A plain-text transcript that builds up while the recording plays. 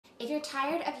If you're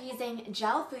tired of using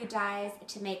gel food dyes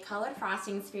to make colored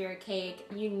frostings for your cake,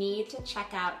 you need to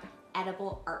check out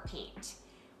edible art paint.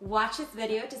 Watch this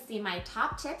video to see my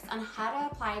top tips on how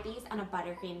to apply these on a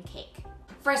buttercream cake.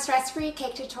 For stress-free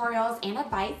cake tutorials and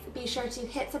advice, be sure to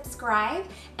hit subscribe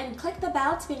and click the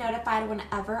bell to be notified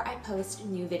whenever I post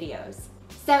new videos.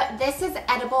 So this is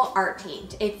edible art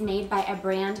paint. It's made by a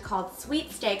brand called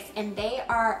Sweet Sticks and they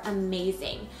are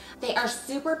amazing. They are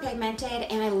super pigmented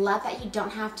and I love that you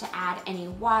don't have to add any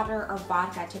water or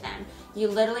vodka to them. You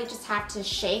literally just have to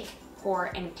shake,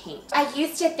 pour, and paint. I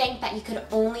used to think that you could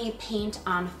only paint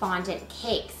on fondant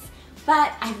cakes,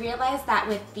 but I realized that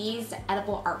with these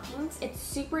edible art paints, it's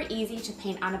super easy to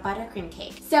paint on a buttercream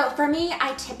cake. So for me,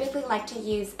 I typically like to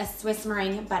use a Swiss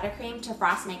meringue buttercream to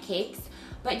frost my cakes,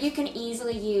 but you can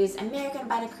easily use American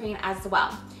buttercream as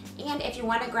well. And if you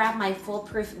want to grab my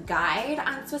foolproof guide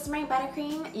on Swiss meringue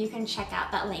buttercream, you can check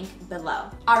out that link below.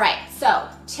 All right, so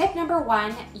tip number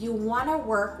one, you want to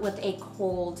work with a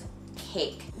cold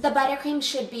cake. The buttercream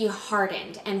should be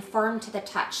hardened and firm to the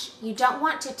touch. You don't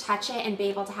want to touch it and be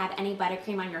able to have any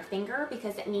buttercream on your finger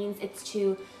because it means it's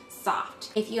too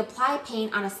soft. If you apply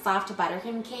paint on a soft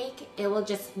buttercream cake, it will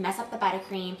just mess up the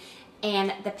buttercream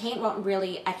and the paint won't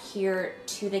really adhere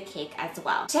to the cake as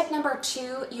well. Tip number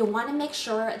two, you want to make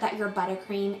sure that your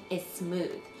buttercream is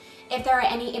smooth. If there are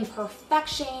any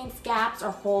imperfections, gaps,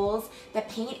 or holes, the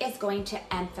paint is going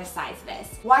to emphasize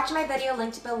this. Watch my video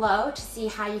linked below to see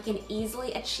how you can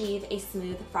easily achieve a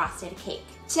smooth frosted cake.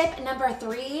 Tip number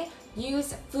three,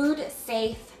 use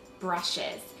food-safe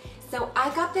brushes. So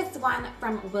I got this one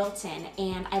from Wilton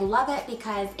and I love it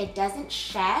because it doesn't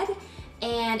shed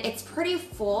and it's pretty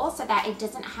full so that it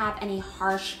doesn't have any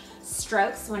harsh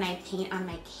strokes when I paint on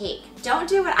my cake. Don't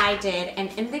do what I did, and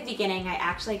in the beginning I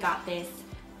actually got this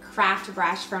craft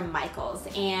brush from Michaels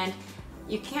and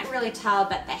you can't really tell,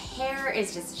 but the hair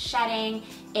is just shedding.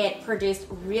 It produced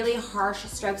really harsh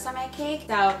strokes on my cake,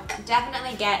 so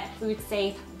definitely get food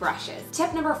safe brushes.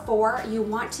 Tip number four, you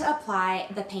want to apply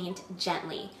the paint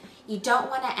gently. You don't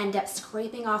want to end up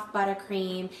scraping off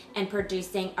buttercream and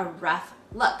producing a rough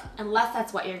look, unless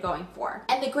that's what you're going for.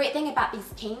 And the great thing about these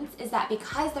paints is that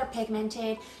because they're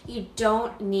pigmented, you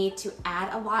don't need to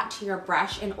add a lot to your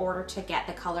brush in order to get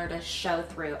the color to show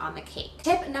through on the cake.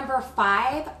 Tip number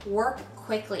five, work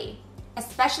quickly.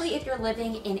 Especially if you're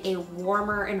living in a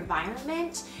warmer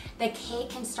environment, the cake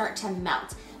can start to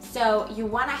melt. So you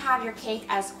want to have your cake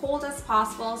as cold as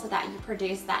possible so that you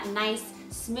produce that nice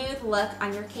smooth look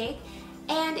on your cake.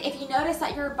 And if you notice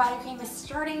that your buttercream is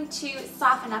starting to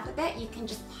soften up a bit, you can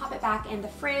just pop it back in the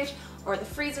fridge or the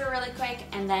freezer really quick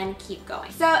and then keep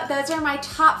going. So those are my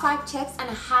top 5 tips on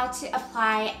how to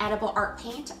apply edible art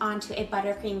paint onto a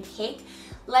buttercream cake.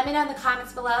 Let me know in the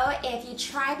comments below if you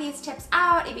try these tips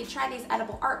out, if you try these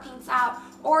edible art paints out,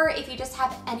 or if you just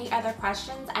have any other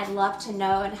questions. I'd love to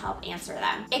know and help answer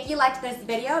them. If you liked this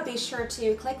video, be sure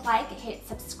to click like, hit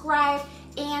subscribe,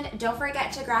 and don't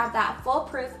forget to grab that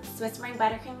foolproof Swiss meringue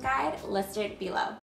buttercream guide listed below.